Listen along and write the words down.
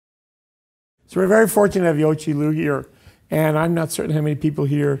So we're very fortunate to have Yoh-Chie Lu here, and I'm not certain how many people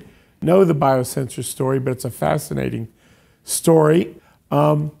here know the Biosensors story, but it's a fascinating story.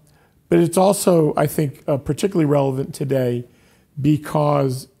 But it's also, I think, particularly relevant today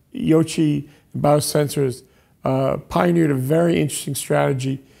because Yoh-Chie and Biosensors pioneered a very interesting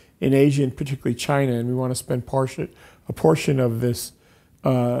strategy in Asia and particularly China, and we want to spend a portion of this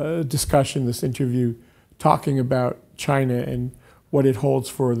discussion, this interview, talking about China and what it holds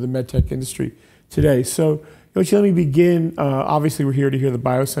for the medtech industry today. So, Yoh-Chie, let me begin. Obviously, we're here to hear the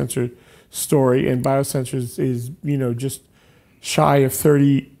Biosensor story, and Biosensors is, just shy of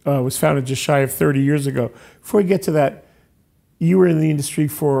 30, was founded just shy of 30 years ago. Before we get to that, you were in the industry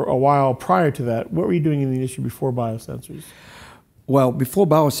for a while prior to that. What were you doing in the industry before Biosensors? Well, before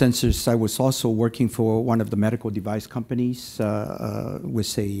Biosensors, I was also working for one of the medical device companies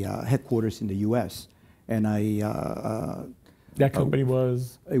with a headquarters in the U.S. And that company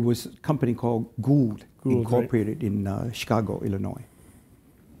was? It was a company called Gould Incorporated, right, in Chicago, Illinois.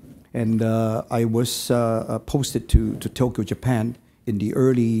 And I was posted to Tokyo, Japan in the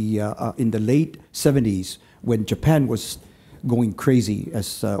in the late 70s when Japan was going crazy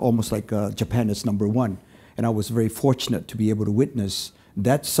as almost like Japan is #1. And I was very fortunate to be able to witness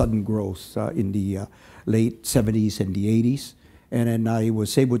that sudden growth in the late 70s and the 80s. And then I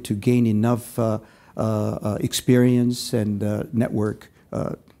was able to gain enough experience and network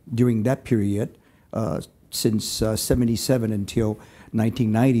during that period since 77 until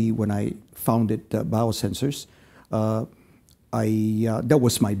 1990 when I founded Biosensors. That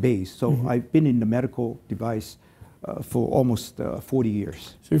was my base. So I've been in the medical device for almost 40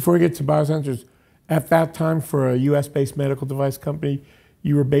 years. So before we get to Biosensors, at that time for a US-based medical device company,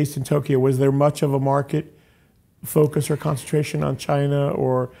 you were based in Tokyo. Was there much of a market focus or concentration on China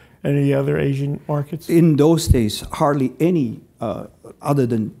or any other Asian markets? In those days, hardly any other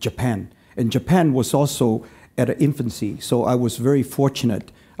than Japan. And Japan was also at an infancy. So I was very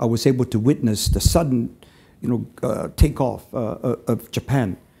fortunate. I was able to witness the sudden takeoff of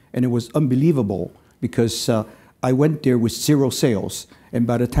Japan. And it was unbelievable because I went there with 0 sales. And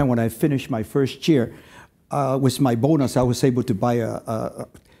by the time when I finished my first year, with my bonus, I was able to buy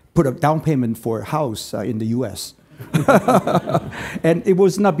put a down payment for a house in the US. And it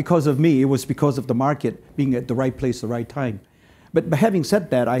was not because of me, it was because of the market being at the right place at the right time. But having said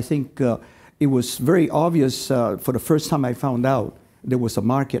that, I think it was very obvious for the first time I found out there was a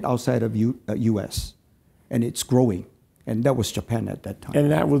market outside of US, and it's growing. And that was Japan at that time.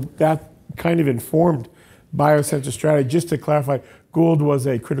 And that kind of informed Biosensor strategy. Just to clarify, Gould was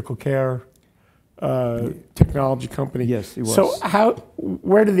a critical care technology company. Yes, it was. So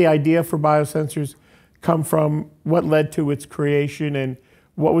where did the idea for Biosensors come from? What led to its creation, and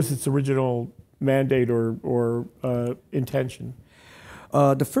what was its original mandate or intention?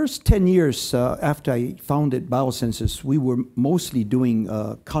 The first 10 years after I founded Biosensors, we were mostly doing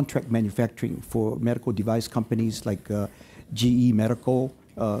contract manufacturing for medical device companies like GE Medical,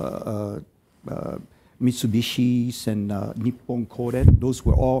 Mitsubishi's, and Nippon Koden. Those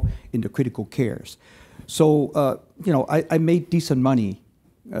were all in the critical cares. So, I made decent money.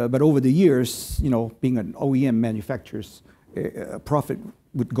 But over the years, being an OEM manufacturer, profit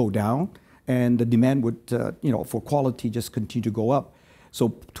would go down, and the demand would, for quality just continue to go up.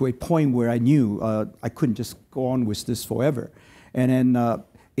 So to a point where I knew I couldn't just go on with this forever. And then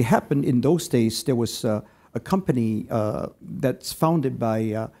it happened in those days, there was a company that's founded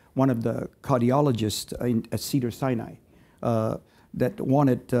by one of the cardiologists at Cedars-Sinai that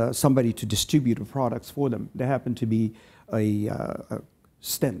wanted somebody to distribute the products for them. There happened to be a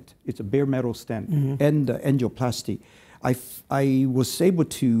stent. It's a bare metal stent and angioplasty. I was able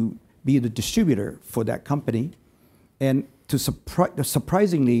to be the distributor for that company, and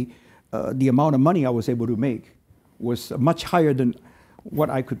surprisingly, the amount of money I was able to make was much higher than what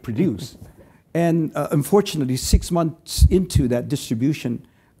I could produce. And unfortunately, 6 months into that distribution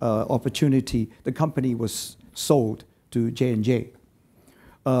opportunity, the company was sold to J&J.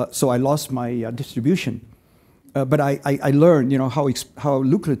 So I lost my distribution. But I learned, how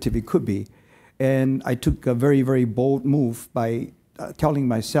lucrative it could be, and I took a very, very bold move by telling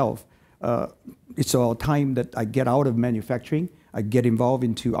myself, it's all time that I get out of manufacturing, I get involved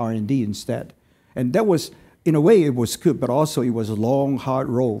into R&D instead, and that was, in a way, it was good, but also it was a long, hard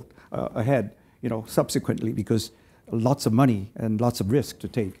road ahead, subsequently, because lots of money and lots of risk to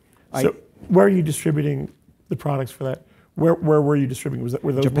take. So, where are you distributing the products for that? Where were you distributing?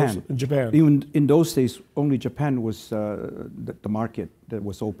 Were those Japan. In Japan? Even in those days, only Japan was the market that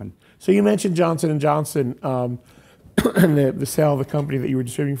was open. So you mentioned Johnson & Johnson and the sale of the company that you were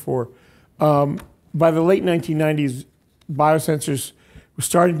distributing for. By the late 1990s, Biosensors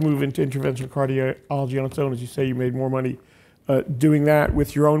starting to move into interventional cardiology on its own. As you say, you made more money doing that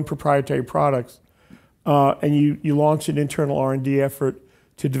with your own proprietary products. And you launched an internal R&D effort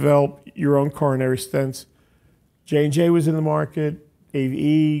to develop your own coronary stents. J&J was in the market,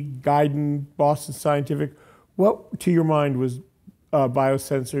 AVE, Guidant, Boston Scientific. What, to your mind, was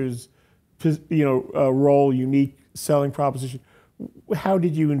Biosensors' role, unique selling proposition? How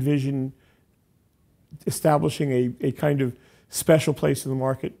did you envision establishing a kind of special place in the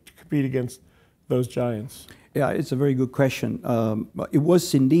market to compete against those giants? Yeah, it's a very good question. It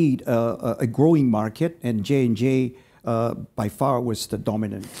was indeed a growing market, and J&J by far was the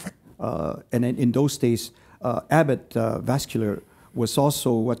dominant. And in those days, Abbott Vascular was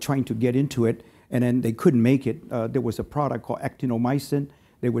also trying to get into it, and then they couldn't make it. There was a product called actinomycin.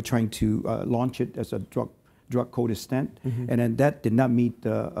 They were trying to launch it as a drug-coated stent, and then that did not meet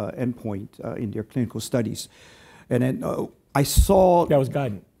the endpoint in their clinical studies. And then I saw... That was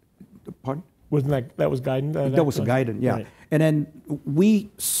Guidant. Pardon? Wasn't that was Guidant? That was a Guidant, yeah. Right. And then we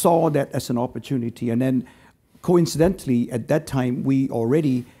saw that as an opportunity. And then coincidentally, at that time, we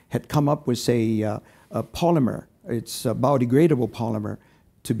already had come up with a polymer. It's a biodegradable polymer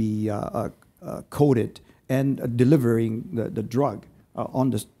to be coated and delivering the drug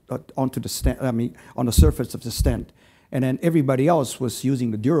onto the stent. I mean, on the surface of the stent. And then everybody else was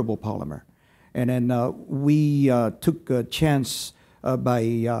using the durable polymer. And then we took a chance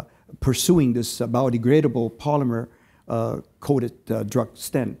by pursuing this biodegradable polymer coated drug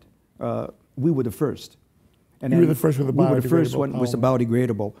stent. We were the first. And you were the first with the biodegradable. We were the first one with the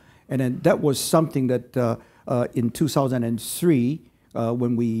biodegradable. And then that was something that in 2003,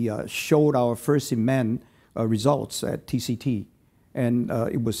 when we showed our first in man results at TCT, and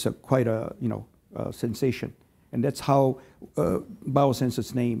it was quite a sensation. And that's how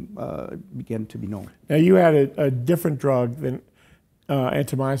Biosensors' name began to be known. Now you had a different drug than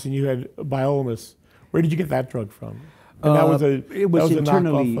antimycin. You had Biolamus. Where did you get that drug from? And that was it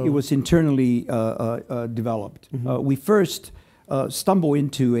was internally developed. We first stumbled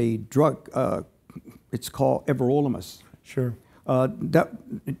into a drug. It's called everolimus. Sure. That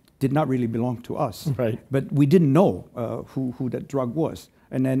did not really belong to us. Right. But we didn't know who that drug was.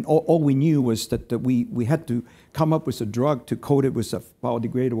 And then all we knew was that we had to come up with a drug to coat it with a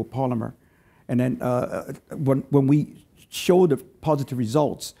biodegradable polymer. And then when we showed the positive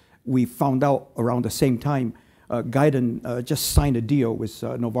results, we found out around the same time Guidant just signed a deal with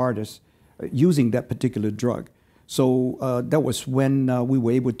Novartis using that particular drug. So that was when we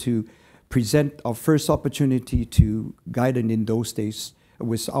were able to present our first opportunity to Guidant in those days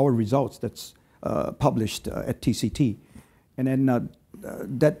with our results that's published at TCT. And then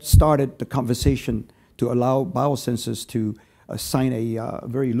that started the conversation to allow Biosensors to sign a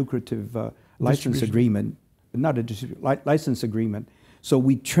very lucrative license agreement, not a license agreement. So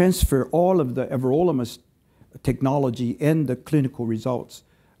we transfer all of the everolimus technology and the clinical results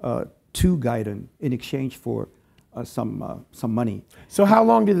to Guidant in exchange for some money. So how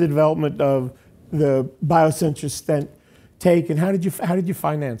long did the development of the Biosensors stent take, and how did you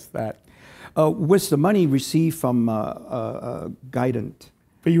finance that? With the money received from Guidant.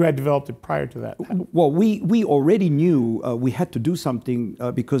 But you had developed it prior to that. Well, we already knew we had to do something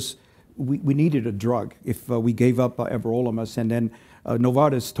because we needed a drug if we gave up everolimus, and then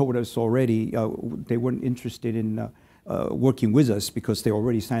Novartis told us already they weren't interested in working with us because they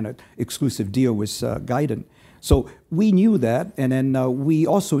already signed an exclusive deal with Guidant. So we knew that, and then we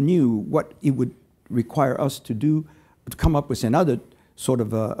also knew what it would require us to do to come up with another sort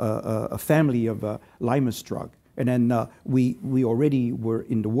of a family of limus drug. And then we already were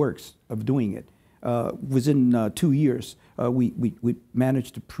in the works of doing it. Within 2 years, we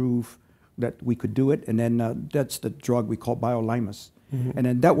managed to prove that we could do it, and then that's the drug we call Biolimus. Mm-hmm. And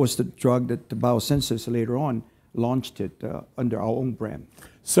then that was the drug that the Biosensors later on launched it under our own brand.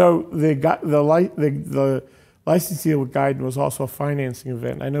 So the license deal with Guidant was also a financing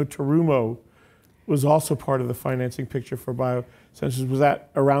event. I know Terumo was also part of the financing picture for Biosensors. Was that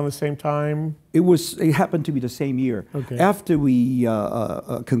around the same time? It happened to be the same year. Okay. After we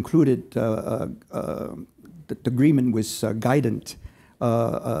concluded the agreement with Guidant,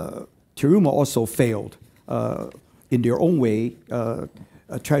 Terumo also failed in their own way,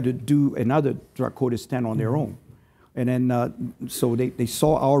 tried to do another drug-coated stent on their own. And then, so they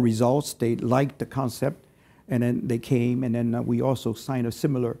saw our results, they liked the concept, and then they came, and then we also signed a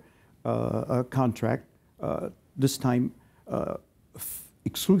similar contract, this time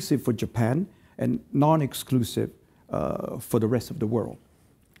exclusive for Japan and non-exclusive for the rest of the world.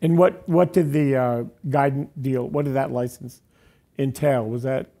 And what did the Guidant deal, what did that license entail? Was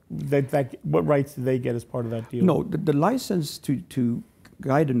that what rights did they get as part of that deal? No, the license to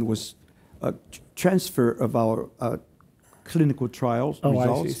Guidant was a transfer of our clinical trials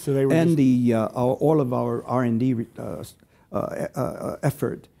results, I see. So they were and all of our R&D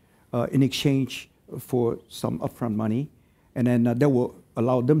effort in exchange for some upfront money, and then that will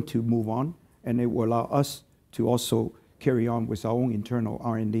allow them to move on, and it will allow us to also carry on with our own internal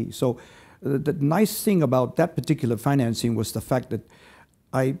R&D. So the nice thing about that particular financing was the fact that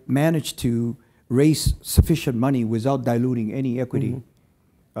I managed to raise sufficient money without diluting any equity,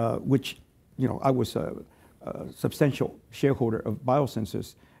 which, you know, I was a substantial shareholder of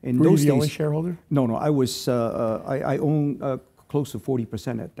Biosensors. In Were those you the days, only shareholder? No, I was. I own close to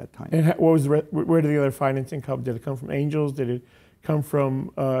 40% at that time. And what was where did the other financing come? Did it come from angels? Did it come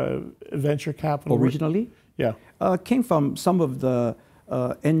from venture capital? Originally, yeah, came from some of the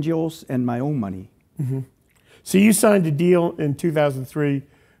angels and my own money. So you signed a deal in 2003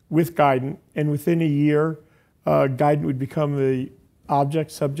 with Guidant, and within a year, Guidant would become the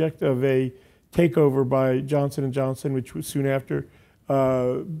subject of a takeover by Johnson & Johnson, which was soon after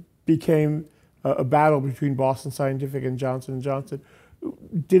became a battle between Boston Scientific and Johnson & Johnson.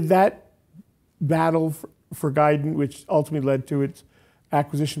 Did that battle for Guidant, which ultimately led to its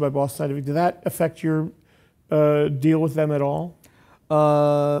acquisition by Boston Scientific, did that affect your deal with them at all?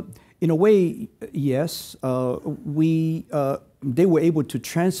 In a way, yes. They were able to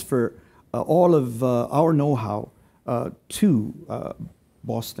transfer all of our know-how to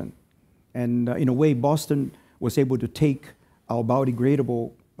Boston. And in a way, Boston was able to take our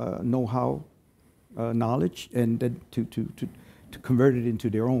biodegradable know-how, knowledge, and then to convert it into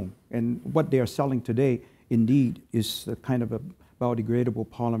their own. And what they are selling today, indeed, is a kind of a biodegradable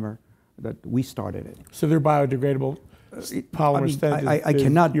polymer that we started it. So they're biodegradable polymer stent. I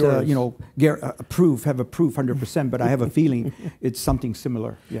cannot, have a proof 100%, but I have a feeling it's something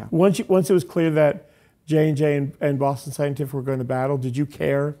similar. Yeah. Once it was clear that J&J and Boston Scientific were going to battle, did you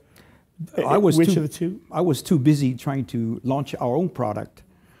care? Which of the two? I was too busy trying to launch our own product.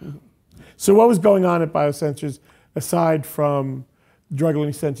 So what was going on at Biosensors aside from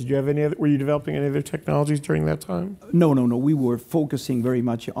drug-eluting stents? Did you have any other? Were you developing any other technologies during that time? No. We were focusing very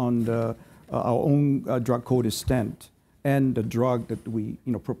much on our own drug-coated stent and the drug that we,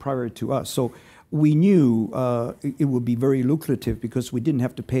 proprietary to us. So we knew it would be very lucrative because we didn't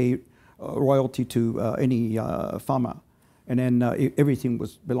have to pay royalty to any pharma, and then everything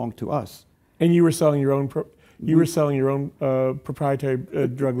belonged to us. And you were selling your own. Proprietary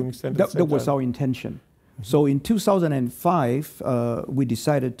drug-eluting stent. That was our intention. So in 2005, we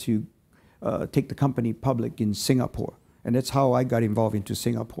decided to take the company public in Singapore, and that's how I got involved into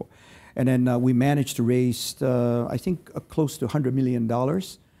Singapore. And then we managed to raise, I think, close to $100 million,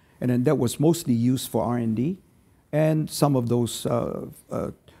 and then that was mostly used for R&D, and some of those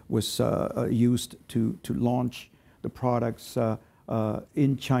was used to launch the products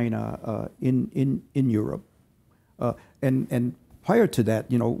in China, in Europe. And prior to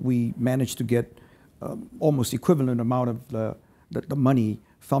that, we managed to get almost equivalent amount of the money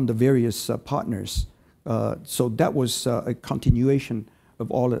from the various partners. So that was a continuation of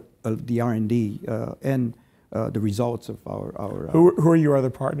all of the R&D and the results of our Who are your other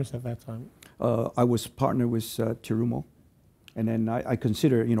partners at that time? I was partnered with Terumo, and then I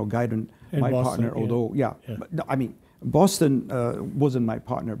consider Guidant my Boston, partner. Although But no, I mean Boston wasn't my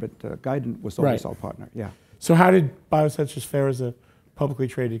partner, but Guidant was always our partner. Yeah. So how did Biosensors fare as a publicly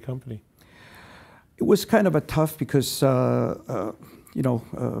traded company? It was kind of a tough because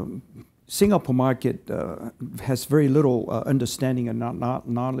Singapore market has very little understanding and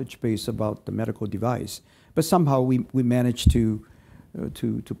knowledge base about the medical device, but somehow we managed to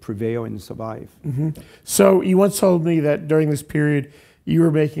prevail and survive. So you once told me that during this period you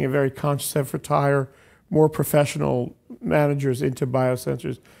were making a very conscious effort to hire more professional managers into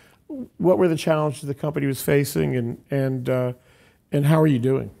Biosensors. What were the challenges the company was facing, and how are you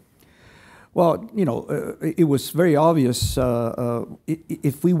doing? Well, it was very obvious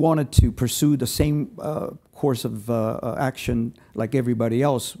if we wanted to pursue the same course of action like everybody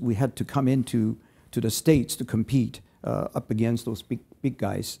else, we had to come into the States to compete up against those big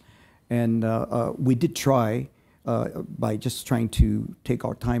guys. And we did try by just trying to take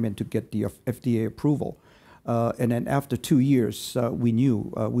our time and to get the FDA approval. And then after 2 years, we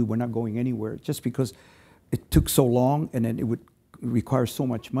knew we were not going anywhere just because it took so long, and then it would require so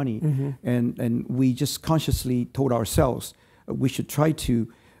much money. And we just consciously told ourselves we should try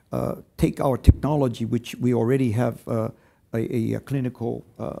to take our technology, which we already have a clinical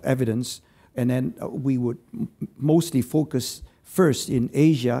evidence, and then we would mostly focus first in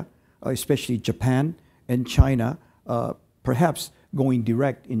Asia, especially Japan and China, perhaps going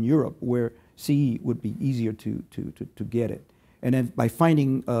direct in Europe where CE would be easier to get it. And then by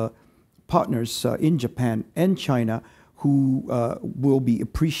finding partners in Japan and China who will be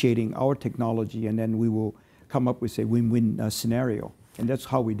appreciating our technology, and then we will come up with a win-win scenario. And that's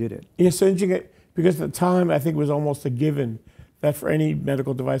how we did it. Yes, so because at the time, I think it was almost a given that for any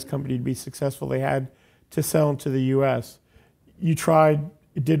medical device company to be successful, they had to sell into the U.S. You tried,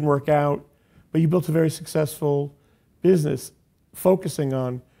 it didn't work out, but you built a very successful business focusing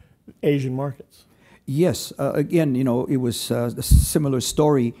on Asian markets. Yes, again, it was a similar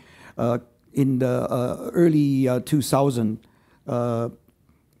story. In the early 2000s,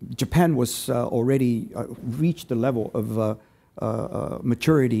 Japan was already reached the level of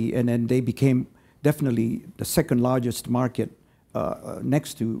maturity, and then they became definitely the second largest market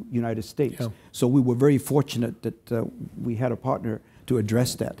next to United States. Yeah. So we were very fortunate that we had a partner to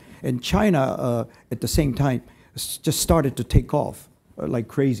address that. And China, at the same time, just started to take off like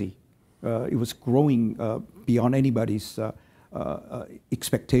crazy. It was growing beyond anybody's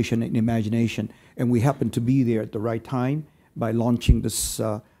expectation and imagination. And we happened to be there at the right time by launching this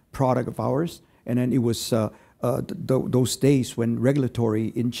product of ours. And then it was those days when regulatory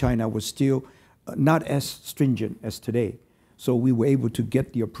in China was still not as stringent as today. So we were able to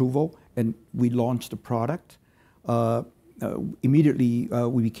get the approval, and we launched the product. Immediately,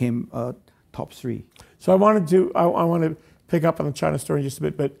 we became top 3. So I want to pick up on the China story in just a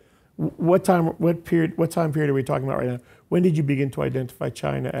bit, but what time period are we talking about right now? When did you begin to identify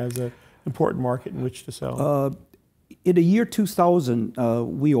China as an important market in which to sell? In the year 2000,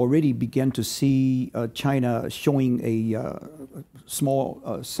 we already began to see China showing a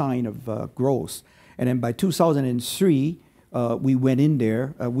small sign of growth. And then by 2003, we went in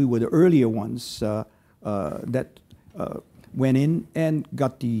there. We were the earlier ones that went in and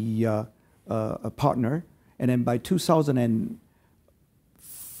got a partner. And then by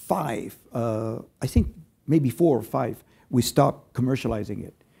 2005, I think maybe 4 or 5, we stopped commercializing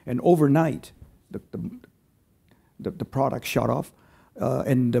it. And overnight, the product shot off,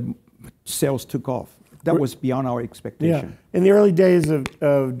 and the sales took off. That was beyond our expectation. Yeah. In the early days of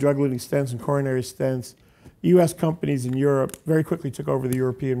drug-eluting stents and coronary stents, U.S. companies in Europe very quickly took over the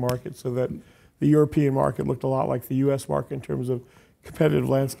European market, so that the European market looked a lot like the U.S. market in terms of competitive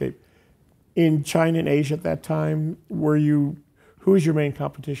landscape. In China and Asia at that time, who was your main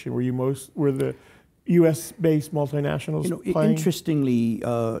competition? Were the U.S.-based multinationals playing? Interestingly,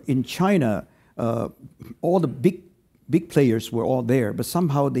 in China, all the big players were all there, but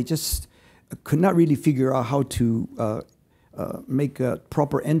somehow they just could not really figure out how to make a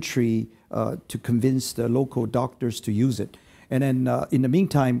proper entry to convince the local doctors to use it. And then in the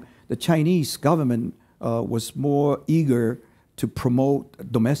meantime, the Chinese government was more eager to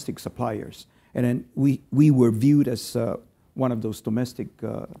promote domestic suppliers. And then we were viewed as one of those domestic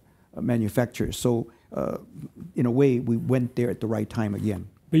manufacturers. So in a way, we went there at the right time again.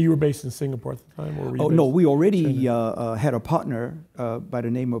 But you were based in Singapore at the time? Or were you no, we already had a partner by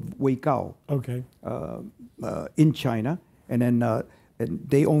the name of Wei Gao. Okay. In China. And then and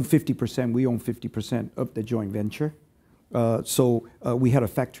they own 50%, we own 50% of the joint venture. So we had a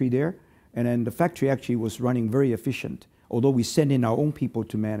factory there. And then the factory actually was running very efficient, although we sent in our own people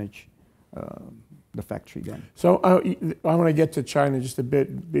to manage the factory then. So I want to get to China just a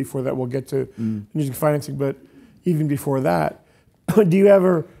bit. Before that, we'll get to music financing. But even before that, do you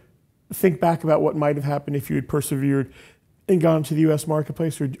ever think back about what might have happened if you had persevered and gone to the U.S.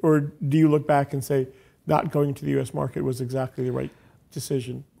 marketplace? Or do you look back and say not going to the U.S. market was exactly the right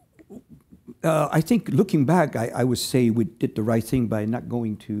decision? I think looking back, I would say we did the right thing by not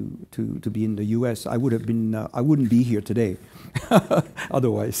going to be in the U.S. I would have been, I wouldn't be here today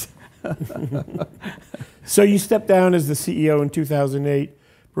otherwise. So you stepped down as the CEO in 2008,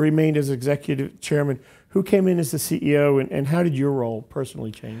 but remained as executive chairman. Who came in as the CEO, and how did your role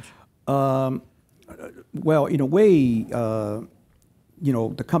personally change? Well, in a way,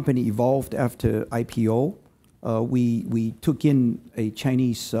 the company evolved after IPO. We took in a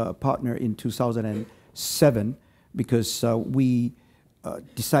Chinese partner in 2007 because we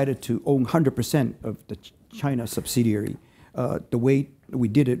decided to own 100% of the China subsidiary. The way we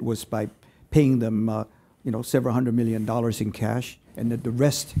did it was by paying them, several $100 million in cash, and that the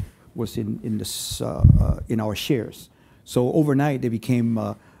rest was in our shares. So overnight, they became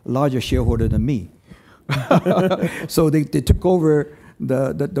a larger shareholder than me. So they took over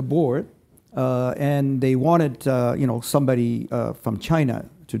the board, and they wanted somebody from China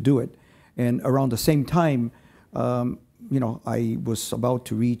to do it. And around the same time, I was about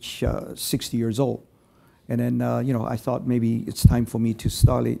to reach 60 years old. And then, I thought maybe it's time for me to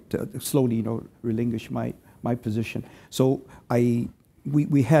slowly, relinquish my position. So we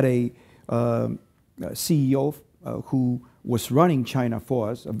had a CEO who was running China for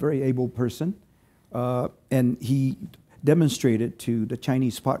us, a very able person, and he demonstrated to the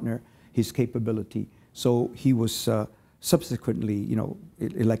Chinese partner his capability. So he was subsequently,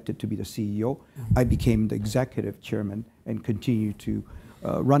 elected to be the CEO. I became the executive chairman and continued to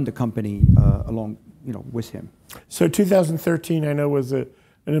run the company along, with him. So 2013, I know, was an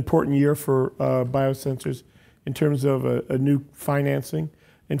important year for Biosensors in terms of a new financing,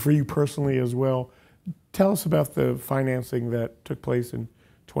 and for you personally as well. Tell us about the financing that took place in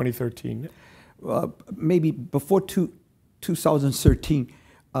 2013. Maybe before 2013,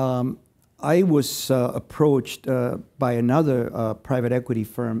 I was approached by another private equity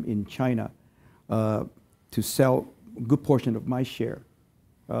firm in China to sell a good portion of my share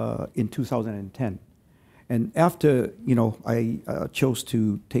in 2010. And after, I chose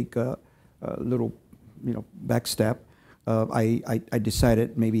to take a little, back step, I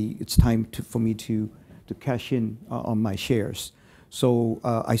decided maybe it's time for me to cash in on my shares. So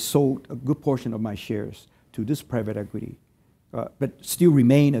I sold a good portion of my shares to this private equity, but still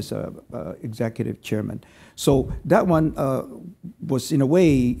remain as a executive chairman. So that one was, in a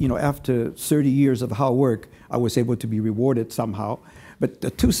way, after 30 years of hard work, I was able to be rewarded somehow.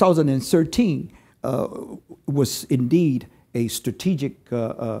 But 2013 was indeed a strategic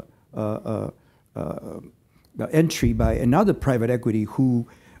entry by another private equity who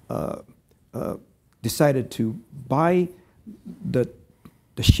decided to buy the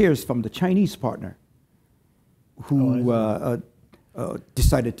shares from the Chinese partner who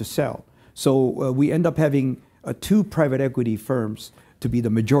decided to sell. So we end up having two private equity firms to be the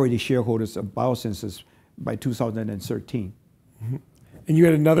majority shareholders of Biosensors by 2013. Mm-hmm. And you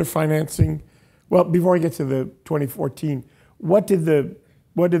had another financing. Well, before I get to the 2014, what did the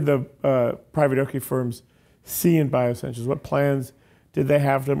private equity firms see in Biosensors? What plans did they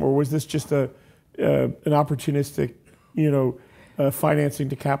have them, or was this just an opportunistic, financing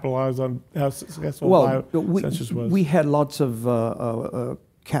to capitalize on how successful Biosensors was? We had lots of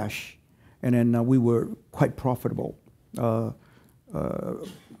cash, and then we were quite profitable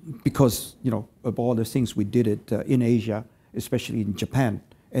because of all the things we did it in Asia, especially in Japan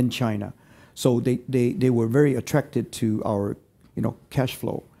and China. So they were very attracted to our cash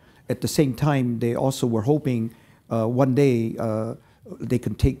flow. At the same time, they also were hoping one day they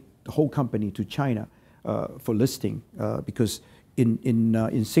can take the whole company to China for listing because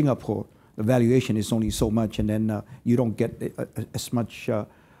in Singapore the valuation is only so much, and then you don't get as much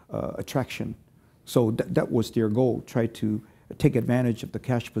attraction. So that was their goal: try to take advantage of the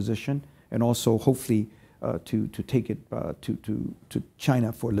cash position, and also hopefully to take it to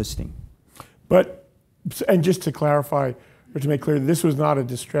China for listing. But, and just to clarify, or to make clear, this was not a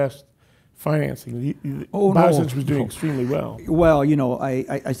distressed financing. Biosensors was doing extremely well. Well,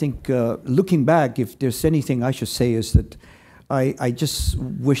 I think looking back, if there's anything I should say is that I just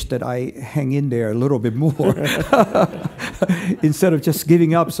wish that I hang in there a little bit more instead of just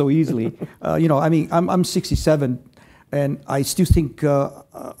giving up so easily. I'm 67, and I still think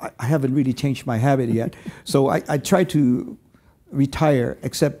I haven't really changed my habit yet. So I try to retire,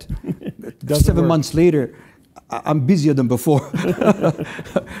 except 7 months later, I'm busier than before.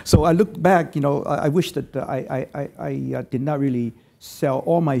 So I look back, I wish that I did not really sell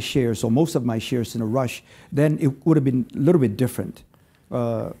all my shares or most of my shares in a rush. Then it would have been a little bit different.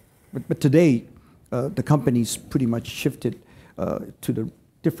 But today, the company's pretty much shifted to the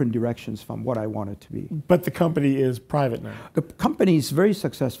different directions from what I want it to be. But the company is private now. The company is very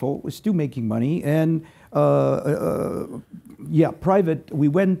successful. We're still making money, and private. We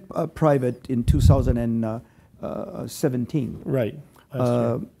went private in 2017. Right.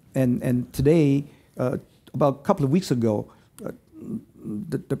 And today, about a couple of weeks ago,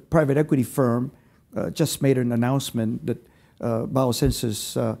 the private equity firm just made an announcement that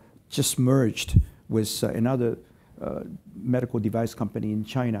Biosensors just merged with another medical device company in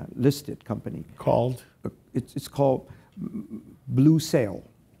China, listed company. Called? It's called Blue Sail.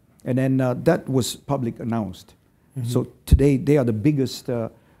 And then that was public announced. Mm-hmm. So today they are the biggest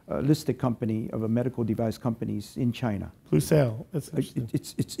listed company of medical device companies in China. Blue Sail.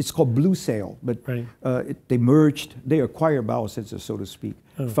 It's called Blue Sail, but right. They merged, they acquired Biosensors, so to speak,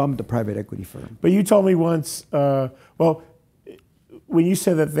 from the private equity firm. But you told me once, when you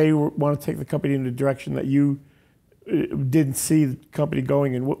said that they want to take the company in a direction that you didn't see the company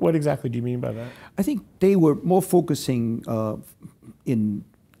going in, what exactly do you mean by that? I think they were more focusing in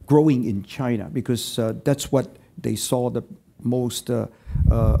growing in China because that's what they saw the most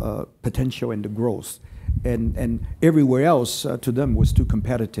potential in the growth, and everywhere else to them was too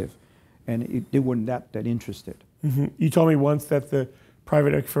competitive, and they weren't that interested. Mm-hmm. You told me once that the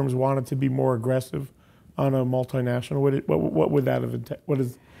private equity firms wanted to be more aggressive on a multinational? What would that what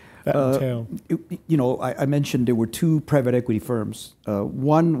does that entail? I mentioned there were two private equity firms.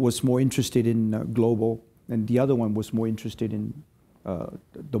 One was more interested in global, and the other one was more interested in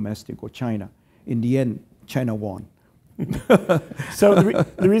domestic or China. In the end, China won. So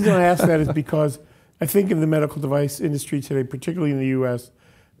the reason I ask that is because I think in the medical device industry today, particularly in the U.S.,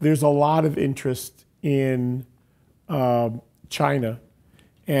 there's a lot of interest in China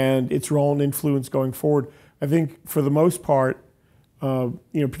and its role and influence going forward. I think for the most part,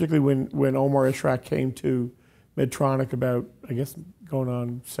 particularly when Omar Ishrak came to Medtronic about, I guess, going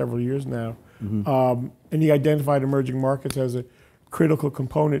on several years now, and he identified emerging markets as a critical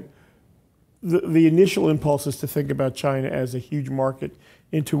component. The initial impulse is to think about China as a huge market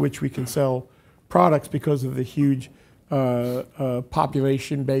into which we can sell products because of the huge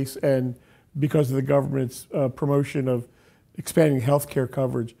population base and because of the government's promotion of expanding healthcare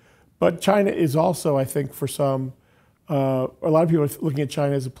coverage. But China is also, I think, for some, a lot of people are looking at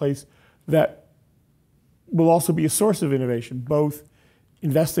China as a place that will also be a source of innovation, both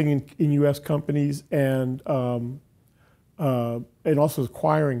investing in U.S. companies and also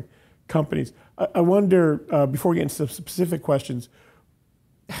acquiring companies. I wonder, before we get into some specific questions,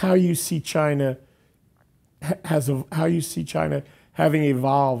 how you see China having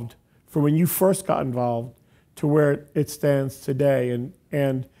evolved from when you first got involved to where it stands today,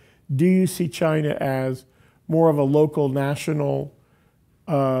 and do you see China as more of a local, national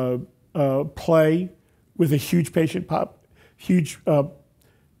play with a huge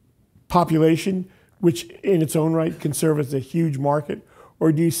population, which in its own right can serve as a huge market?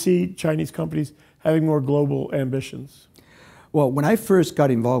 Or do you see Chinese companies having more global ambitions? Well, when I first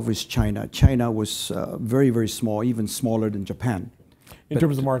got involved with China, China was very, very small, even smaller than Japan. In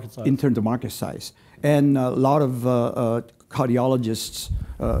terms of market size? In terms of market size. And a lot of cardiologists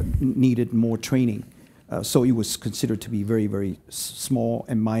needed more training. So it was considered to be very, very small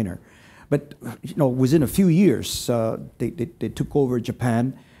and minor. But within a few years, they took over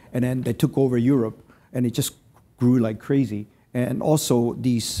Japan, and then they took over Europe, and it just grew like crazy. And also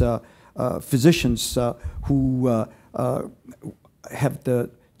these physicians who have the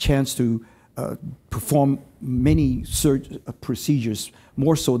chance to perform many procedures,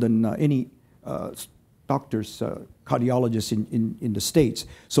 more so than any doctors, cardiologists in the States.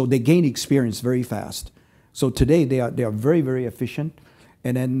 So they gain experience very fast. So today they are very, very efficient.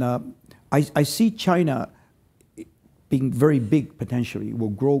 And then I see China being very big potentially, will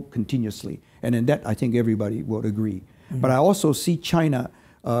grow continuously. And in that, I think everybody would agree. But I also see China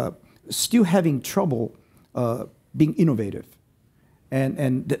still having trouble being innovative,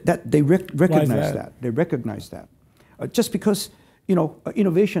 and that they recognize that. They recognize that just because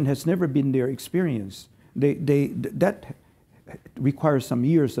innovation has never been their experience. That requires some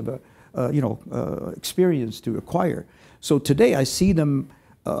years of experience to acquire. So today I see them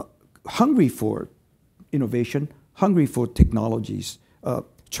hungry for innovation, hungry for technologies,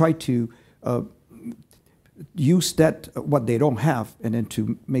 try to use that what they don't have, and then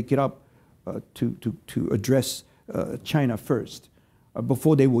to make it up to address China first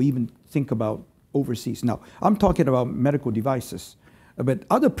before they will even think about overseas. Now I'm talking about medical devices, but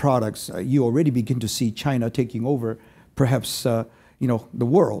other products you already begin to see China taking over, perhaps the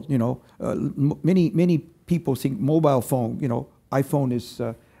world. Many people think mobile phone. iPhone is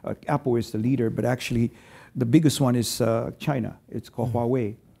Apple is the leader, but actually the biggest one is China. It's called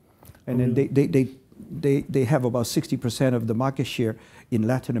Huawei, and then they have about 60% of the market share in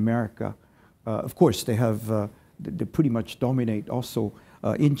Latin America. Of course, they they pretty much dominate also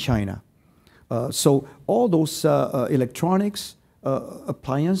in China. So all those electronics,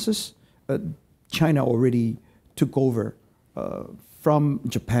 appliances, China already took over from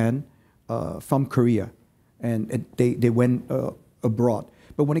Japan, from Korea, and they went abroad.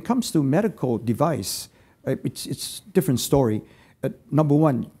 But when it comes to medical device, it's a different story. Number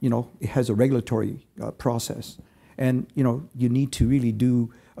one, it has a regulatory process, and you need to really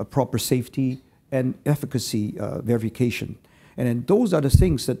do a proper safety and efficacy verification, and then those are the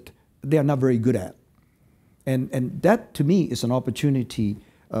things that they are not very good at, and that to me is an opportunity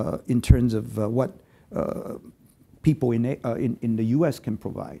in terms of what people in the U.S. can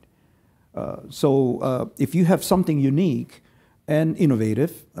provide. So if you have something unique and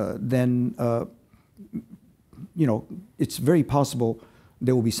innovative, then it's very possible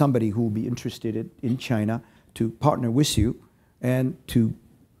there will be somebody who will be interested in China to partner with you and to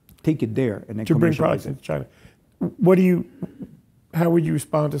take it there and then to bring products into China. How would you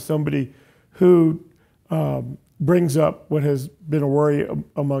respond to somebody who brings up what has been a worry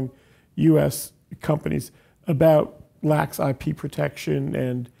among U.S. companies about lax IP protection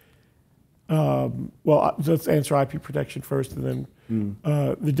and well, let's answer IP protection first, and then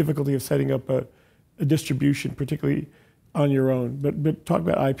the difficulty of setting up a distribution, particularly on your own. But talk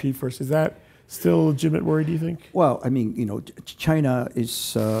about IP first. Is that still a legitimate worry, do you think? Well, I mean, you know, China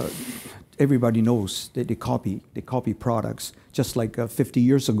is, everybody knows that they copy products. Just like 50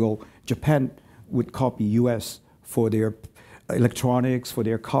 years ago, Japan would copy US for their electronics, for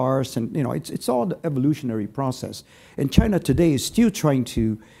their cars, and you know, it's all the evolutionary process. And China today is still trying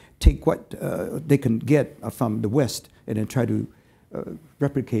to take what they can get from the West and then try to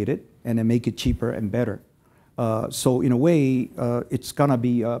replicate it and then make it cheaper and better. So in a way, it's gonna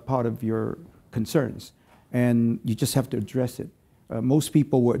be part of your concerns, and you just have to address it. Most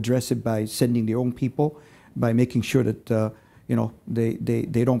people will address it by sending their own people, by making sure that you know,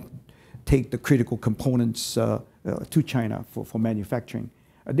 they don't take the critical components to China for manufacturing.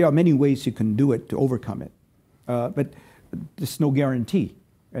 There are many ways you can do it to overcome it, but there's no guarantee,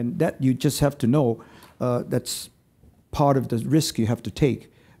 and that you just have to know that's part of the risk you have to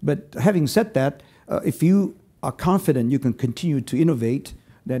take. But having said that, if you are confident you can continue to innovate,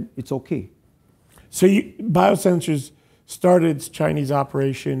 then it's okay. So Biosensors started its Chinese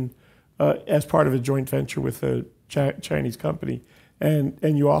operation as part of a joint venture with a Chinese company,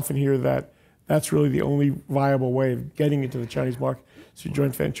 and you often hear that that's really the only viable way of getting into the Chinese market. So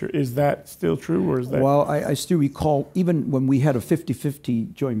joint venture, is that still true, or is that? Well, I still recall, even when we had a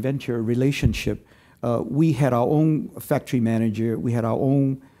 50-50 joint venture relationship, we had our own factory manager, we had our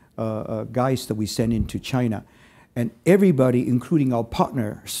own guys that we sent into China, and everybody, including our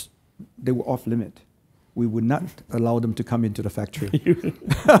partners, they were off limit. We would not allow them to come into the factory.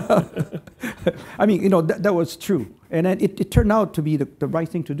 I mean, you know, that was true. And then it turned out to be the right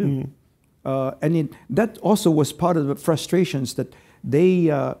thing to do. And that also was part of the frustrations that they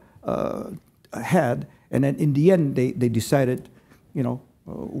had. And then in the end, they decided, you know,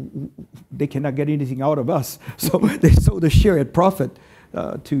 they cannot get anything out of us. So they sold the share at profit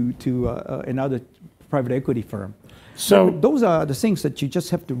to another private equity firm. So those are the things that you just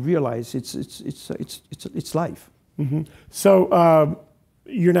have to realize. It's life. So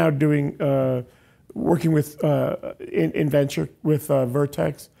you're now doing working with in venture with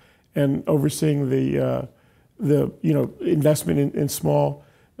Vertex and overseeing the investment in small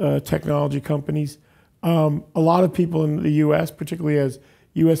technology companies. A lot of people in the U.S., particularly as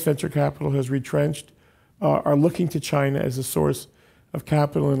U.S. venture capital has retrenched, are looking to China as a source of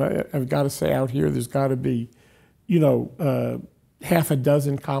capital. And I've got to say, out here, there's got to be, half a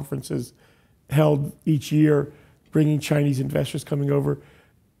dozen conferences held each year, bringing Chinese investors coming over.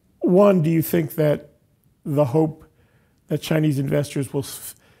 One, do you think that the hope that Chinese investors will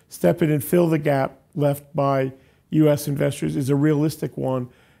step in and fill the gap left by U.S. investors is a realistic one?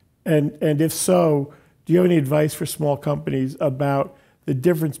 And if so, do you have any advice for small companies about the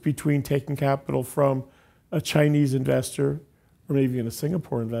difference between taking capital from a Chinese investor, or maybe even a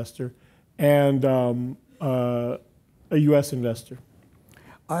Singapore investor, and a U.S. investor?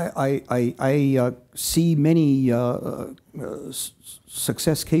 I see many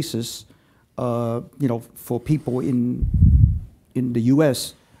success cases, for people in the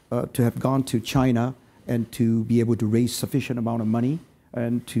U.S. To have gone to China and to be able to raise sufficient amount of money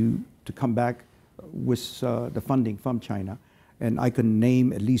and to come back with the funding from China. And I can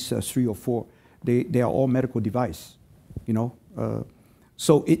name at least 3 or 4. They are all medical device,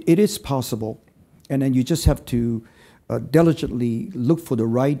 So it is possible. And then you just have to diligently look for the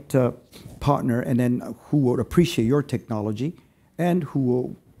right partner, and then who will appreciate your technology and who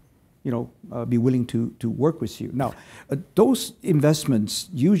will, be willing to work with you. Now, those investments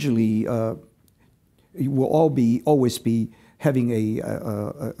usually will always be having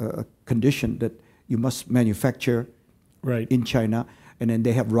a condition that you must manufacture in China, and then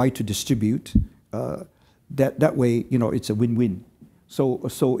they have right to distribute. That way, it's a win-win.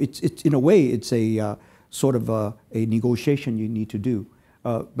 So it's in a way, it's a sort of a negotiation you need to do.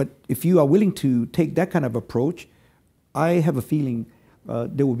 But if you are willing to take that kind of approach, I have a feeling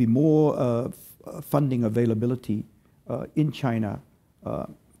there will be more funding availability in China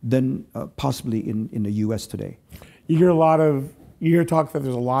than possibly in the U.S. today. You hear talk that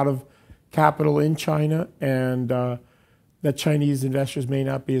there's a lot of capital in China, and that Chinese investors may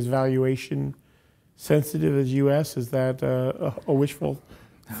not be as valuation sensitive as U.S. Is that a wishful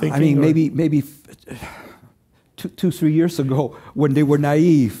thinking? I mean, maybe 2-3 years ago, when they were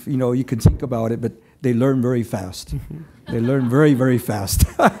naive, you can think about it, but they learn very fast. They learn very, very fast.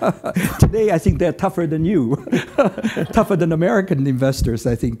 Today, I think they're tougher than you, tougher than American investors,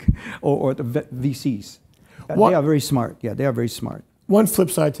 I think, or the VCs. They are very smart. Yeah, they are very smart. One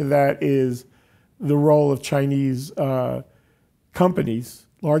flip side to that is the role of Chinese companies,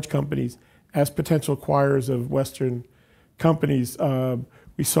 large companies, as potential acquirers of Western companies.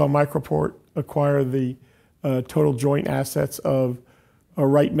 We saw Microport acquire the total joint assets of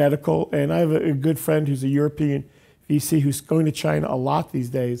Wright Medical, and I have a good friend who's a European VC who's going to China a lot these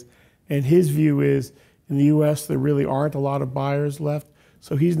days, and his view is in the US there really aren't a lot of buyers left,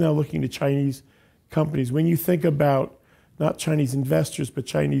 so he's now looking to Chinese companies. When you think about not Chinese investors but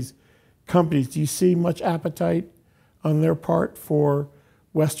Chinese companies, do you see much appetite on their part for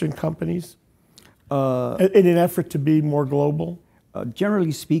Western companies in an effort to be more global?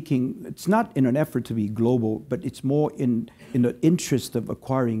 Generally speaking, it's not in an effort to be global, but it's more in the interest of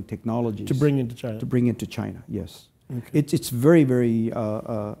acquiring technologies. To bring into China? To bring into China, yes. Okay. It's very, very,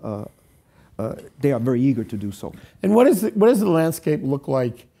 they are very eager to do so. And what does the landscape look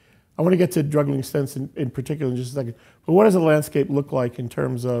like? I want to get to drug-eluting stents in particular in just a second, but what does the landscape look like in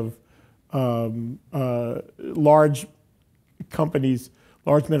terms of large companies,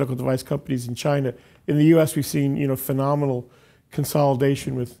 large medical device companies in China? In the U.S., we've seen phenomenal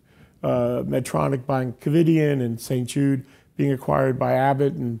consolidation with Medtronic buying Covidien and St. Jude being acquired by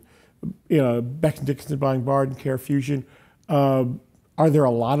Abbott, and Becton Dickinson buying Bard and CareFusion. Are there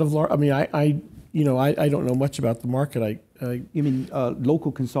a lot of large? I mean, I don't know much about the market. You mean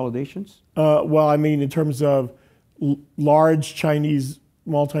local consolidations? Well, I mean in terms of large Chinese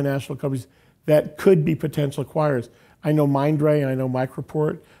multinational companies that could be potential acquirers. I know Mindray, I know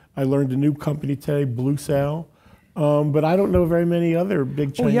Microport. I learned a new company today, Blue Sail. But I don't know very many other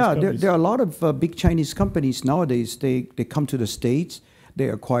big Chinese companies. There are a lot of big Chinese companies nowadays. They come to the States, they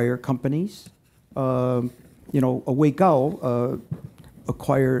acquire companies. Weigao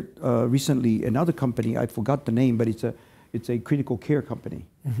acquired recently another company. I forgot the name, but it's a critical care company.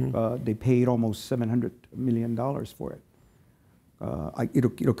 Mm-hmm. They paid almost $700 million for it.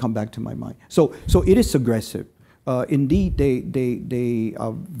 It'll come back to my mind. So it is aggressive. Indeed, they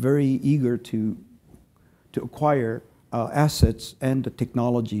are very eager to acquire assets and the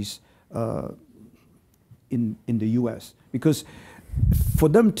technologies in the U.S. Because for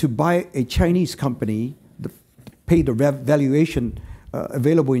them to buy a Chinese company, pay the valuation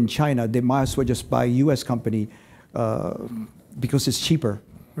available in China, they might as well just buy a U.S. company because it's cheaper.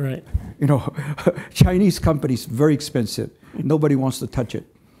 Right. Chinese companies very expensive. Nobody wants to touch it.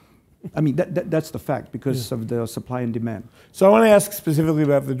 I mean, that's the fact because of the supply and demand. So I want to ask specifically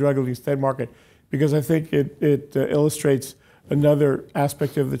about the drug-eluting stent market, because I think it illustrates another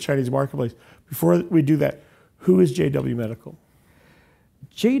aspect of the Chinese marketplace. Before we do that, who is JW Medical?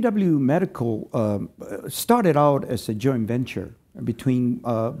 JW Medical started out as a joint venture between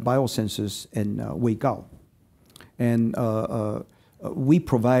Biosensors and Weigao. And we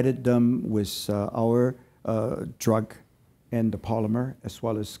provided them with our drug and the polymer as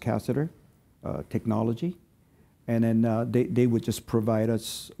well as catheter technology. And then they would just provide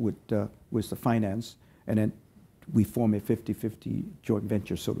us with the finance, and then we form a 50-50 joint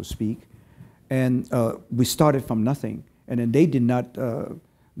venture, so to speak. And we started from nothing, and then they did not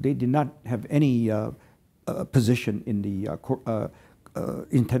have any position in the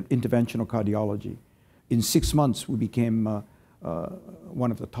interventional cardiology. In 6 months, we became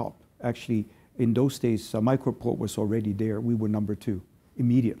one of the top. Actually, in those days, Microport was already there. We were number 2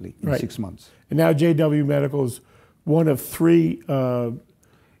 immediately in 6 months. And now JW Medical is one of three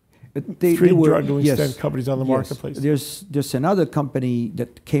drug-eluting stent companies on the marketplace. There's another company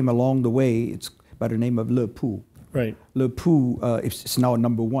that came along the way. It's by the name of Le Pou. Right. Le Pou is now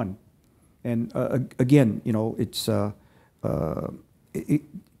number 1, and again, it's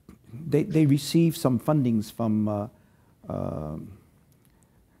they received some fundings from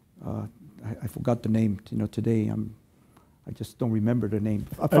I forgot the name. Today I just don't remember the name.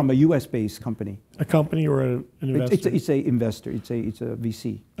 From a U.S.-based company. A company or an investor? It's an investor. It's a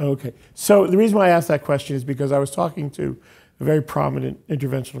VC. Okay. So the reason why I asked that question is because I was talking to a very prominent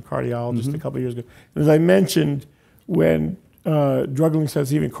interventional cardiologist a couple of years ago. And as I mentioned, when drug-eluting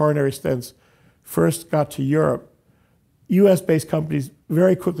stents, even coronary stents, first got to Europe, U.S.-based companies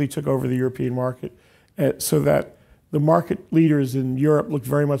very quickly took over the European market, so that the market leaders in Europe looked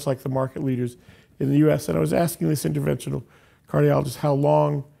very much like the market leaders in the U.S. And I was asking this interventional cardiologist how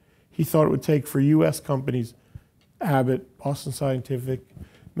long he thought it would take for U.S. companies, Abbott, Boston Scientific,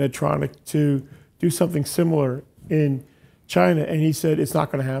 Medtronic, to do something similar in China. And he said it's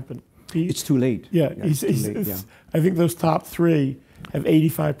not going to happen. It's too late. Yeah, I think those top 3 have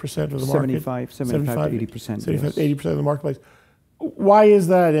 85% of the market. 75 to 80%. 75 to 80% of the marketplace. Why is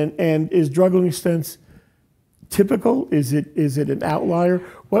that? And is drug-eluting stents typical? Is it an outlier?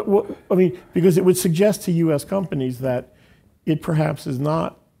 What I mean, because it would suggest to U.S. companies that it perhaps is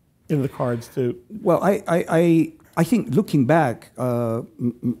not in the cards to. Well, I I think looking back,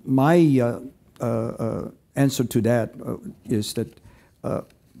 my answer to that is that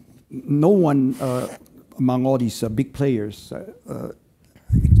no one among all these big players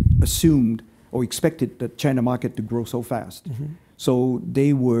assumed or expected the China market to grow so fast. So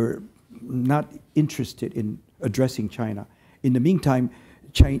they were not interested in addressing China. In the meantime,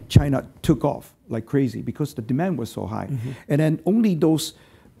 China took off like crazy because the demand was so high. And then only those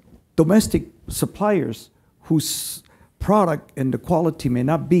domestic suppliers whose product and the quality may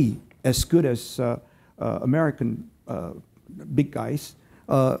not be as good as American big guys,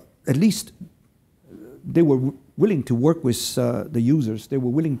 at least they were willing to work with the users. They were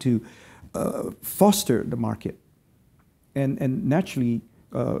willing to foster the market. And naturally,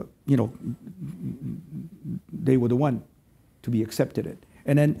 they were the one to be accepted it.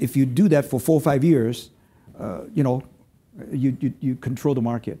 And then if you do that for 4 or 5 years, you control the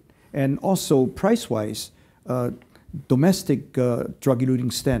market. And also price-wise, domestic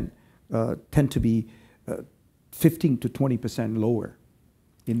drug-eluting stent tend to be 15 to 20% lower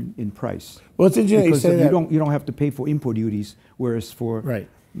in price. Well, it's interesting because you say that. You don't have to pay for import duties, whereas for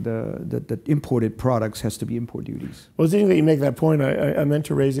the imported products has to be import duties. Well, it's interesting that you make that point. I meant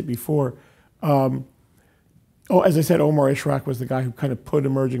to raise it before. As I said, Omar Ishrak was the guy who kind of put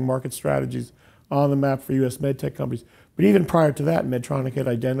emerging market strategies on the map for U.S. medtech companies. But even prior to that, Medtronic had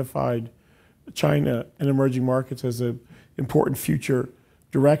identified China and emerging markets as an important future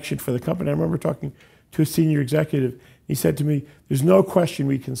direction for the company. I remember talking to a senior executive. He said to me, there's no question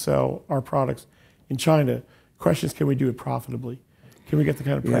we can sell our products in China. Question is, can we do it profitably? Can we get the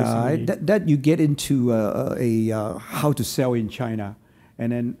kind of pricing we need? That you get into how to sell in China.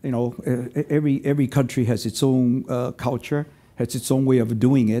 And then, every country has its own culture, has its own way of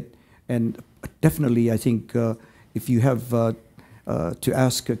doing it. And definitely, I think if you have to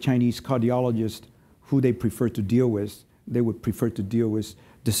ask a Chinese cardiologist who they prefer to deal with, they would prefer to deal with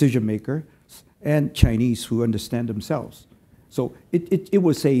decision makers and Chinese who understand themselves. So it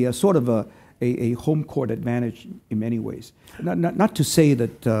was a sort of a home court advantage in many ways. Not to say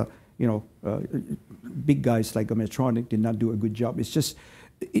that big guys like Medtronic did not do a good job. It's just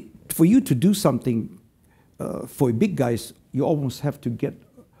for you to do something for big guys, you almost have to get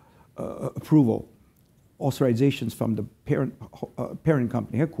approval, authorizations from the parent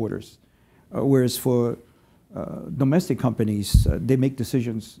company headquarters. Whereas for domestic companies, they make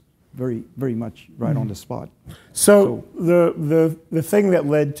decisions very, very much right on the spot. So the thing that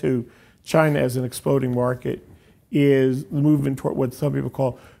led to China as an exploding market is the movement toward what some people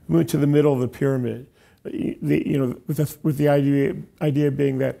call moving to the middle of the pyramid. With the idea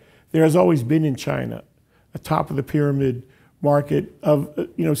being that there has always been in China a top of the pyramid market of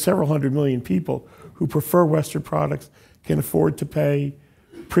several hundred million people who prefer Western products, can afford to pay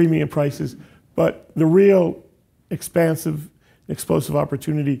premium prices. But the real expansive, explosive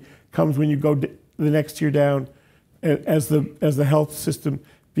opportunity comes when you go the next tier down, as the health system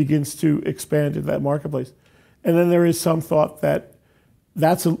begins to expand into that marketplace. And then there is some thought that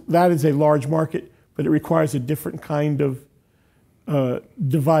that is a large market, but it requires a different kind of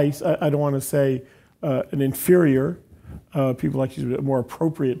device. I don't want to say an inferior, people like to use a more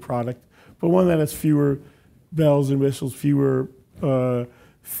appropriate product, but one that has fewer bells and whistles, fewer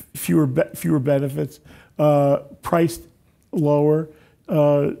benefits, priced lower.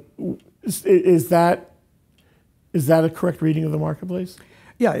 Is that a correct reading of the marketplace?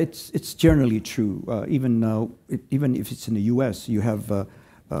 Yeah, it's generally true. Even if it's in the U.S., you have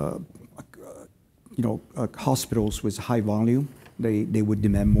hospitals with high volume. They would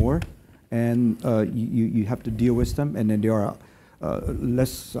demand more, and you have to deal with them. And then there are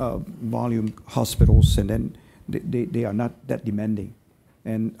less volume hospitals, and then they are not that demanding.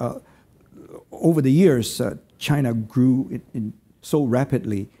 And over the years, China grew in so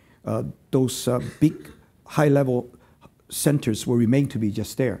rapidly. Those big, high-level centers will remain to be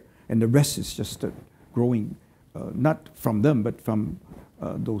just there, and the rest is just growing, not from them, but from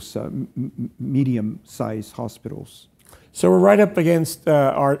those medium-sized hospitals. So we're right up against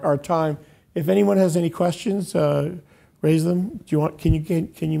our time. If anyone has any questions, raise them. Can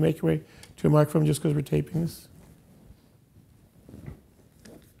you make your way to a microphone just because we're taping this?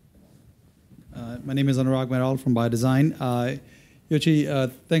 My name is Anurag Meral from Biodesign. Yoh-Chie,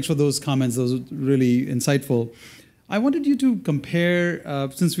 thanks for those comments. Those were really insightful. I wanted you to compare,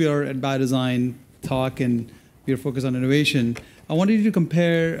 since we are at Biodesign talk and we are focused on innovation, I wanted you to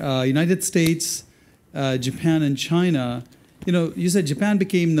compare United States, Japan, and China. You said Japan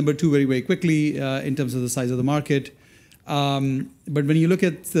became number 2 very, very quickly in terms of the size of the market. But when you look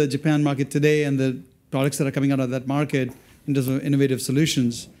at the Japan market today and the products that are coming out of that market in terms of innovative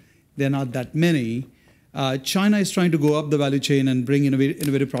solutions, they're not that many. China is trying to go up the value chain and bring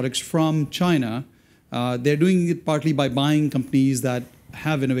innovative products from China. They're doing it partly by buying companies that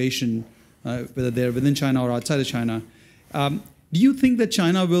have innovation, whether they're within China or outside of China. Do you think that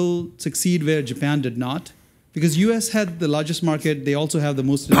China will succeed where Japan did not? Because US had the largest market, they also have the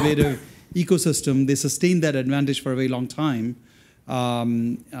most innovative ecosystem. They sustained that advantage for a very long time,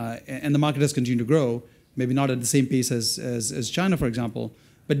 and the market has continued to grow, maybe not at the same pace as China, for example.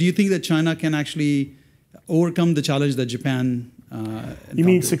 But do you think that China can actually overcome the challenge that Japan You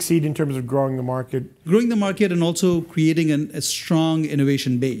mean succeed in terms of growing the market? Growing the market and also creating a strong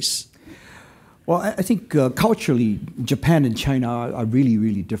innovation base. Well, I think culturally, Japan and China are really,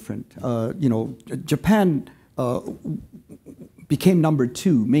 really different. Japan became number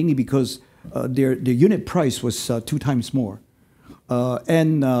 2 mainly because their unit price was 2 times more,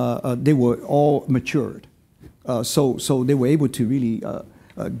 and they were all matured, so they were able to really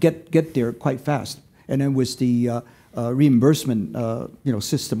get there quite fast. And then with the reimbursement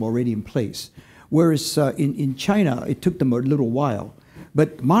system already in place, whereas in China it took them a little while,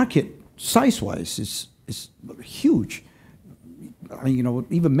 but market size-wise is huge. I mean,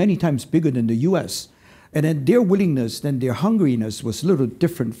 even many times bigger than the U.S. And then their willingness, then their hungriness was a little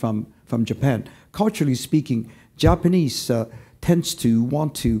different from Japan. Culturally speaking, Japanese tends to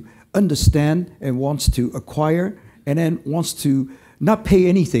want to understand and wants to acquire and then wants to not pay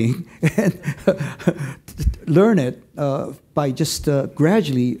anything and learn it by just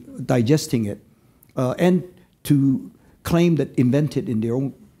gradually digesting it and to claim that invented in their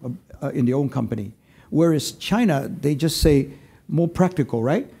own company. Whereas China, they just say more practical,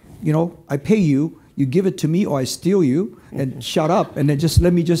 right? I pay you, you give it to me, or I steal you, and shut up, and then just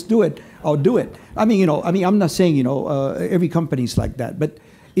let me just do it. I'll do it. I mean, I'm not saying every company's like that, but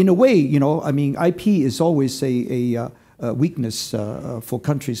in a way, IP is always a weakness for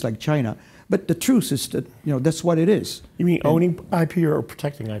countries like China. But the truth is that that's what it is. You mean owning IP or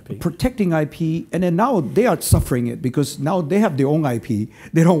protecting IP? Protecting IP, and then now they are suffering it because now they have their own IP.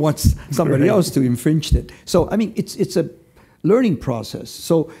 They don't want somebody else to infringe it. So I mean, it's a learning process.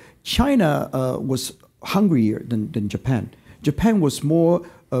 So China was hungrier than Japan. Japan was more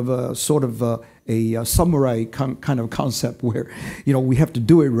of a sort of a samurai kind of concept where we have to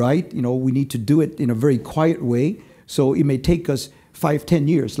do it right. We need to do it in a very quiet way. So it may take us 5-10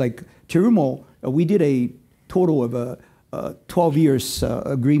 years. Like Terumo, we did a total of 12 years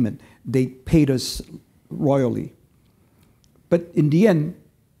agreement. They paid us royally. But in the end,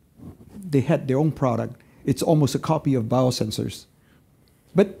 they had their own product. It's almost a copy of Biosensors.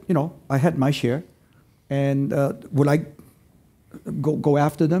 But, I had my share. And would I go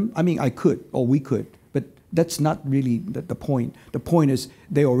after them? I mean, I could, or we could. But that's not really the point. The point is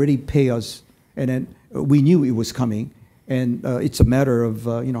they already pay us, and then we knew it was coming. And it's a matter of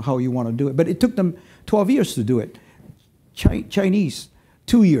how you want to do it. But it took them 12 years to do it. Chinese,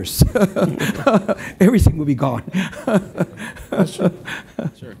 2 years. Everything will be gone. Sure.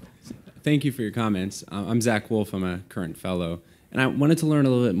 Thank you for your comments. I'm Zach Wolf. I'm a current fellow. And I wanted to learn a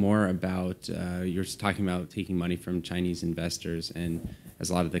little bit more about, you're talking about taking money from Chinese investors. And as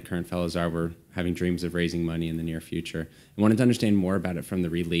a lot of the current fellows are, we're having dreams of raising money in the near future. I wanted to understand more about it from the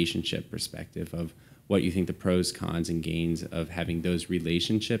relationship perspective of what you think the pros, cons, and gains of having those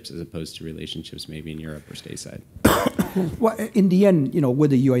relationships as opposed to relationships maybe in Europe or stateside. Well, in the end,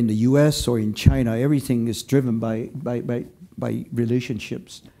 whether you are in the U.S. or in China, everything is driven by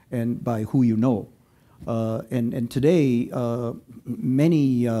relationships and by who you know. And today,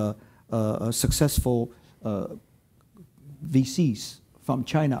 many successful VCs from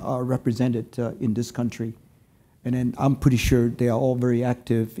China are represented in this country. And then I'm pretty sure they are all very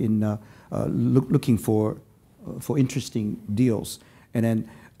active in looking for interesting deals. And then,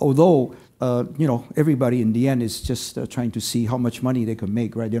 although everybody in the end is just trying to see how much money they can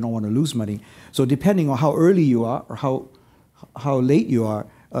make, right? They don't want to lose money. So depending on how early you are or how late you are,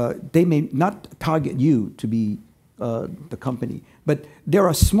 they may not target you to be the company. But there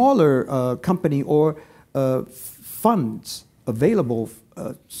are smaller company or funds available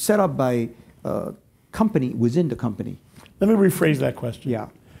set up by company within the company. Let me rephrase that question. Yeah.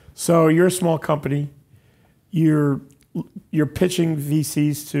 So you're a small company. You're pitching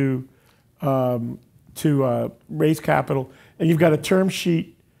VCs to raise capital, and you've got a term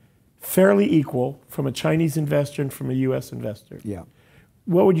sheet fairly equal from a Chinese investor and from a U.S. investor. Yeah.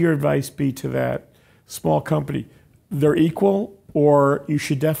 What would your advice be to that small company? They're equal, or you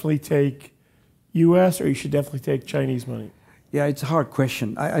should definitely take U.S. or you should definitely take Chinese money? Yeah, it's a hard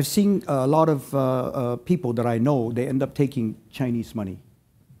question. I've seen a lot of people that I know, they end up taking Chinese money.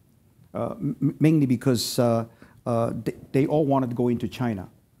 Mainly because they all wanted to go into China.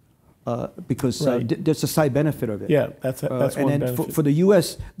 because Right. there's a side benefit of it. Yeah, that's And one then benefit. for the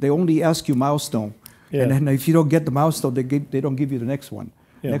U.S., they only ask you milestone, Yeah. and then if you don't get the milestone, they don't give you the next one,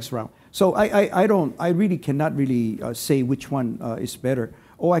 Yeah. next round. So I really cannot really say which one is better.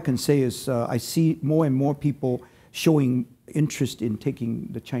 All I can say is I see more and more people showing interest in taking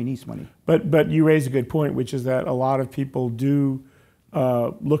the Chinese money. But you raise a good point, which is that a lot of people do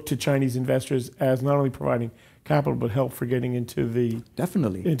look to Chinese investors as not only providing capital but help for getting into the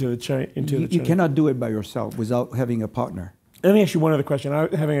Definitely. China. You cannot do it by yourself without having a partner. Let me ask you one other question. I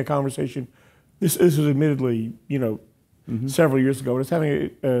was having a conversation. This was admittedly, several years ago. I was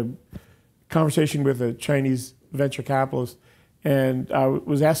having a conversation with a Chinese venture capitalist, and I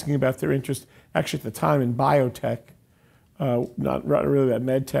was asking about their interest, actually at the time, in biotech, not really that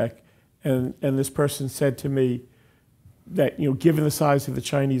medtech. And this person said to me that, given the size of the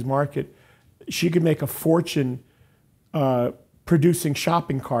Chinese market, she could make a fortune producing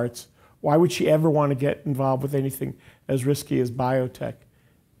shopping carts. Why would she ever want to get involved with anything as risky as biotech?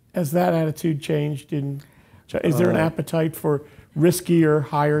 Has that attitude changed in China? Is there an appetite for riskier,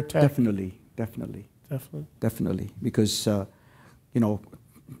 higher tech? Definitely. Because the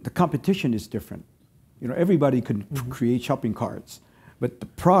competition is different. Everybody can create shopping carts, but the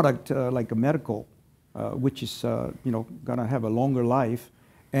product like a medical, which is gonna have a longer life,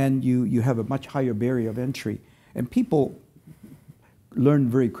 and you have a much higher barrier of entry, and people learn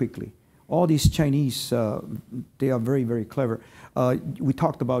very quickly. All these Chinese, they are very, very clever. We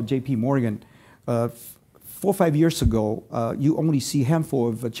talked about J.P. Morgan. 4 or 5 years ago, you only see a handful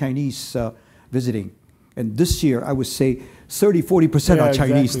of Chinese visiting. And this year, I would say 30–40% are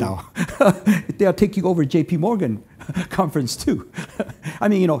Chinese now. They are taking over J.P. Morgan conference too. I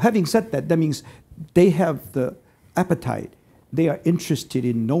mean, having said that, that means they have the appetite. They are interested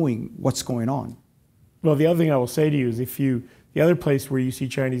in knowing what's going on. Well, the other thing I will say to you is the other place where you see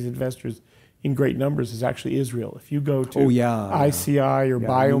Chinese investors in great numbers is actually Israel. If you go to ICI or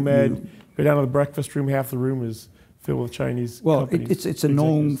Biomed, go down to the breakfast room, half the room is filled with Chinese companies. It's a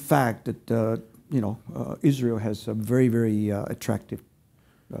known fact that Israel has a very, very attractive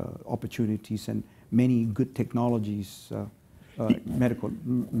opportunities and many good technologies,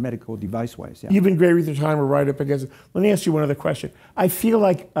 medical device-wise. Yeah. You've been great with your time. We're right up against it. Let me ask you one other question. I feel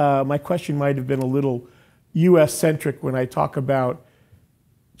like my question might have been a little U.S.-centric when I talk about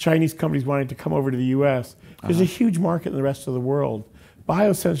Chinese companies wanting to come over to the U.S. There's a huge market in the rest of the world.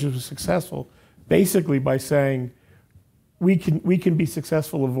 Biosensors was successful basically by saying we can be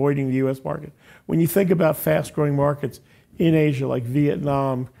successful avoiding the U.S. market. When you think about fast-growing markets in Asia like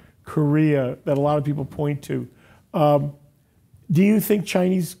Vietnam, Korea, that a lot of people point to, do you think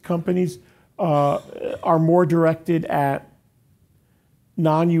Chinese companies are more directed at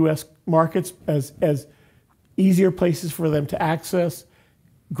non-U.S. markets as easier places for them to access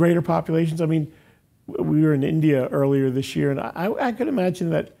greater populations? I mean, we were in India earlier this year, and I could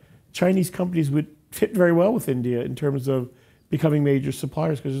imagine that Chinese companies would fit very well with India in terms of becoming major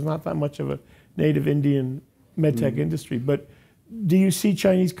suppliers because there's not that much of a native Indian medtech industry. But do you see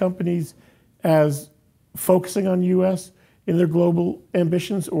Chinese companies as focusing on U.S. in their global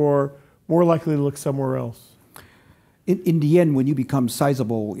ambitions or more likely to look somewhere else? In the end, when you become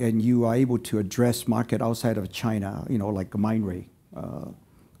sizable and you are able to address market outside of China, like Mindray,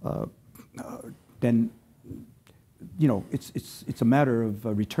 then it's a matter of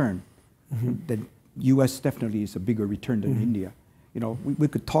return. Then U.S. definitely is a bigger return than India. We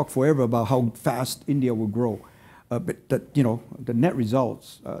could talk forever about how fast India will grow, but the net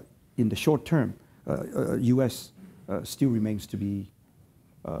results in the short term, U.S. Still remains to be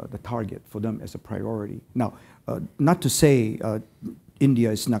the target for them as a priority. Now, not to say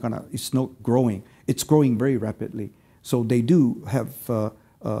India is not growing. It's growing very rapidly. So they do have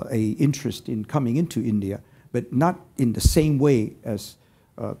a interest in coming into India, but not in the same way as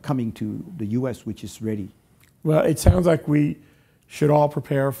coming to the U.S., which is ready. Well, it sounds like we should all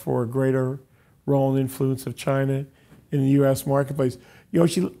prepare for a greater role and influence of China in the U.S. marketplace.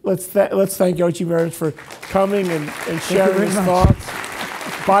 Yoh-Chie, let's thank Yoh-Chie very much for coming and sharing his thoughts.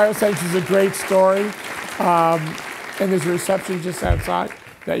 Biosensors is a great story, and there's a reception just outside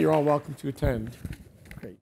that you're all welcome to attend.